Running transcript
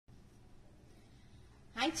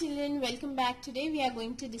Hi children, welcome back. Today we are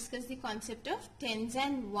going to discuss the concept of tens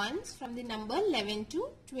and ones from the number 11 to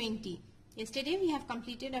 20. Yesterday we have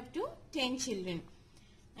completed up to 10 children.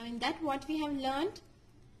 Now in that what we have learned,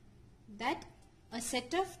 that a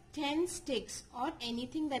set of 10 sticks or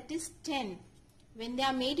anything that is 10, when they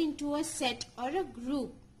are made into a set or a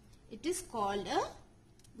group, it is called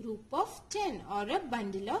a group of 10 or a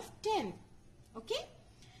bundle of 10. Okay?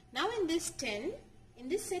 Now in this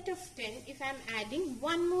set of 10, if I am adding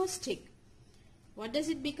one more stick, what does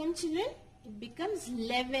it become, children? It becomes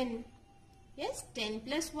 11. Yes, 10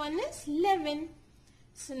 plus 1 is 11.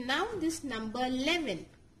 So now this number 11,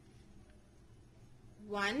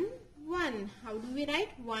 1, 1. How do we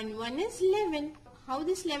write? 1, 1 is 11. How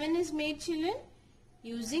this 11 is made, children?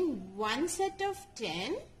 Using one set of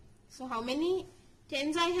 10. So how many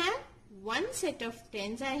tens I have? One set of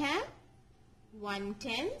tens I have. 1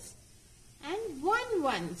 tens and 1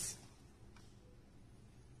 ones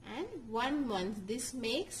and 1 ones. This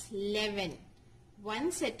makes 11.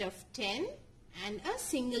 One set of 10 and a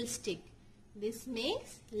single stick. This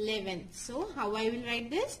makes 11. So how I will write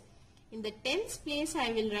this? In the tens place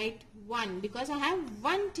I will write 1 because I have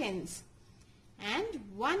 1 tens and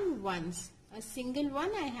 1 ones. A single one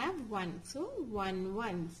I have 1. So 1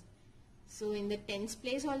 ones. So in the tens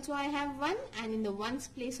place also I have 1 and in the ones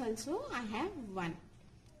place also I have 1.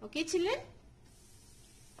 Okay children?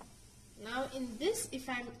 Now in this, if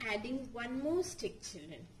I am adding one more stick,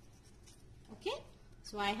 children. Okay?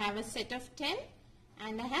 So I have a set of 10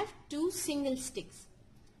 and I have 2 single sticks.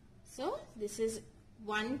 So this is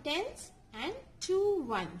 1 tens and 2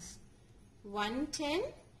 ones. 1 10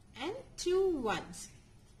 and 2 ones.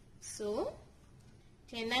 So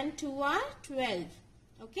 10 and 2 are 12.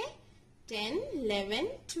 Okay? 10, 11,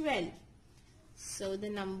 12. So the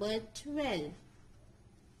number 12.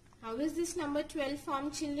 How is this number 12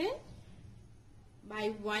 formed, children?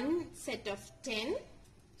 By one set of 10.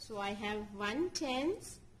 So I have 1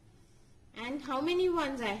 tens and how many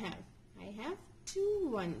ones I have? I have 2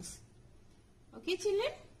 ones. Okay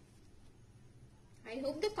children? I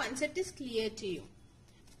hope the concept is clear to you.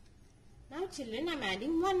 Now children, I am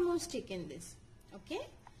adding one more stick in this. Okay?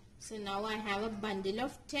 So now I have a bundle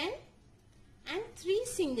of 10 and 3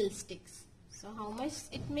 single sticks. So how much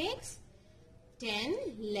it makes? 10,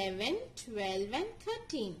 11, 12 and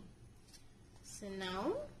 13. So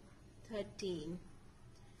now 13.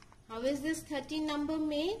 How is this 13 number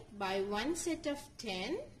made? By one set of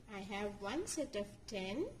 10. I have one set of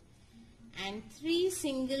 10 and 3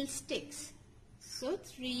 single sticks. So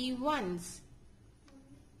 3 ones.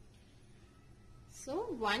 So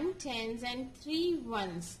 1 tens and 3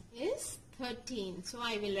 ones is 13. So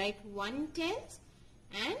I will write 1 tens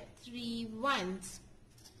and 3 ones.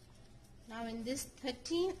 Now in this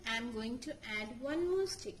 13 I am going to add one more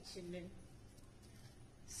stick, children.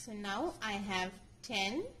 So now I have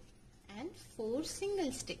 10 and 4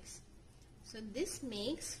 single sticks. So this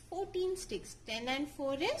makes 14 sticks. 10 and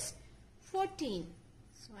 4 is 14.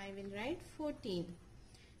 So I will write 14.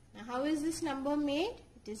 Now how is this number made?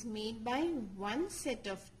 It is made by one set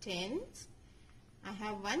of tens. I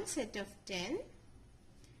have one set of 10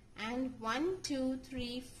 and 1, 2,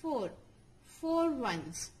 3, 4. 4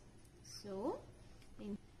 ones. So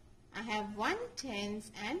I have 1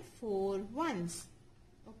 tens and 4 ones.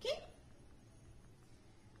 Okay?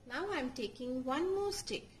 Now I am taking one more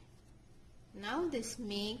stick. Now this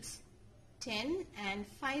makes 10 and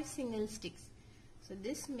 5 single sticks. So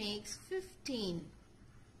this makes 15.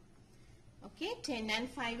 Okay? 10 and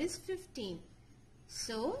 5 is 15.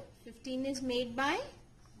 So 15 is made by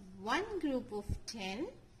one group of 10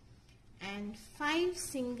 and 5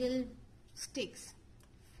 single sticks.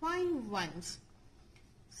 5 ones.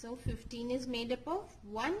 So 15 is made up of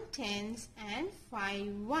 1 tens and 5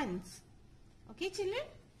 ones. Okay children?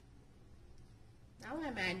 Now I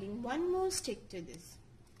am adding one more stick to this.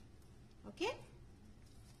 Okay?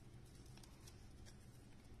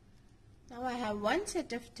 Now I have one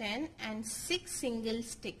set of 10 and 6 single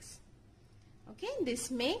sticks. Okay? This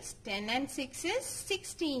makes 10 and 6 is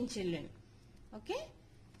 16 children. Okay?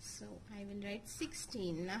 So I will write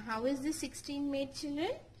 16. Now how is the 16 made, children?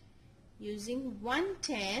 Using 1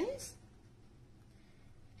 tens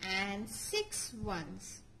and 6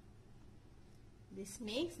 ones. This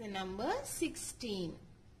makes the number 16.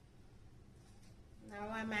 Now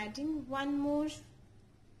I am adding one more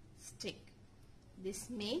stick. This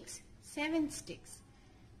makes 7 sticks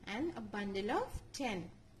and a bundle of 10.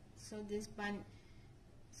 So this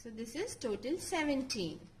is total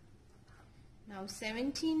 17. Now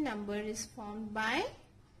 17 number is formed by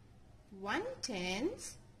 1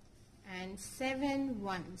 tens and 7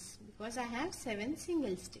 ones because I have 7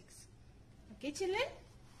 single sticks. Okay children?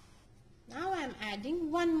 Now I am adding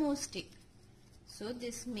one more stick. So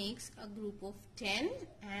this makes a group of 10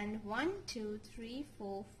 and 1, 2, 3,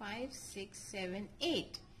 4, 5, 6, 7,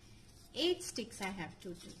 8. 8 sticks I have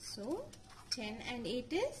total. So 10 and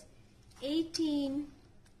 8 is 18.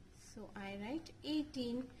 So I write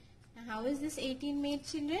 18. Now how is this 18 made,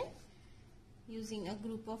 children? Using a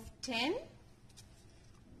group of 10,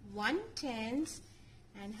 1 tens,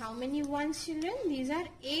 and how many ones, children? These are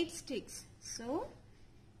 8 sticks. So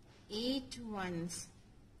 8 ones.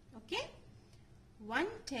 Okay? 1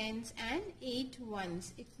 tens and 8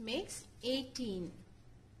 ones. It makes 18.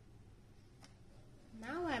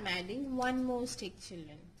 Now I am adding one more stick,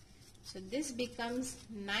 children. So this becomes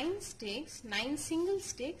 9 sticks, 9 single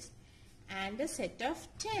sticks and a set of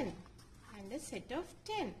 10. And a set of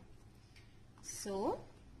 10. So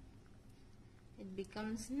it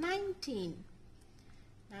becomes 19.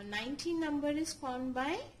 Now 19 number is formed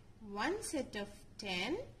by one set of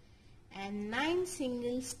 10 and 9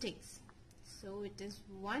 single sticks. So it is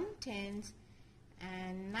 1 tens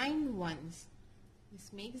and 9 ones.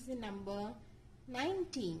 This makes the number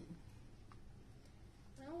 19.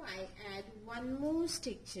 Now I add one more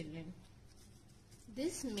stick, children.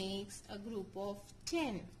 This makes a group of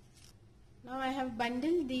 10. Now I have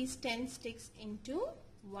bundled these 10 sticks into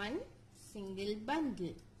one single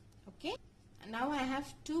bundle. Okay. Now I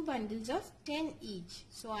have 2 bundles of 10 each.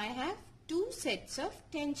 So I have 2 sets of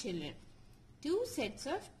 10, children. 2 sets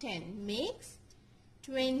of 10 makes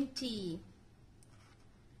 20.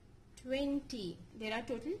 20. There are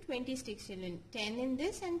total 20 sticks, children. 10 in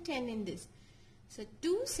this and 10 in this. So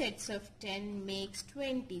 2 sets of 10 makes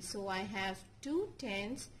 20. So I have 2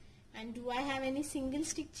 tens. And do I have any single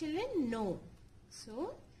stick, children? No.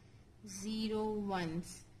 So 0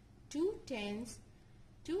 ones. 2 tens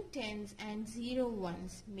and 0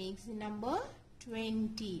 ones makes the number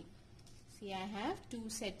 20. See, I have 2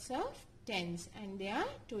 sets of tens and they are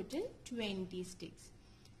total 20 sticks.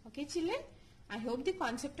 Okay, children? I hope the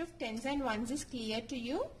concept of tens and ones is clear to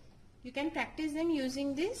you. You can practice them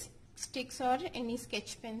using these sticks or any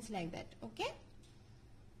sketch pens like that. Okay?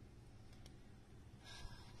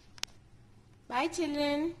 Bye,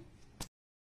 children.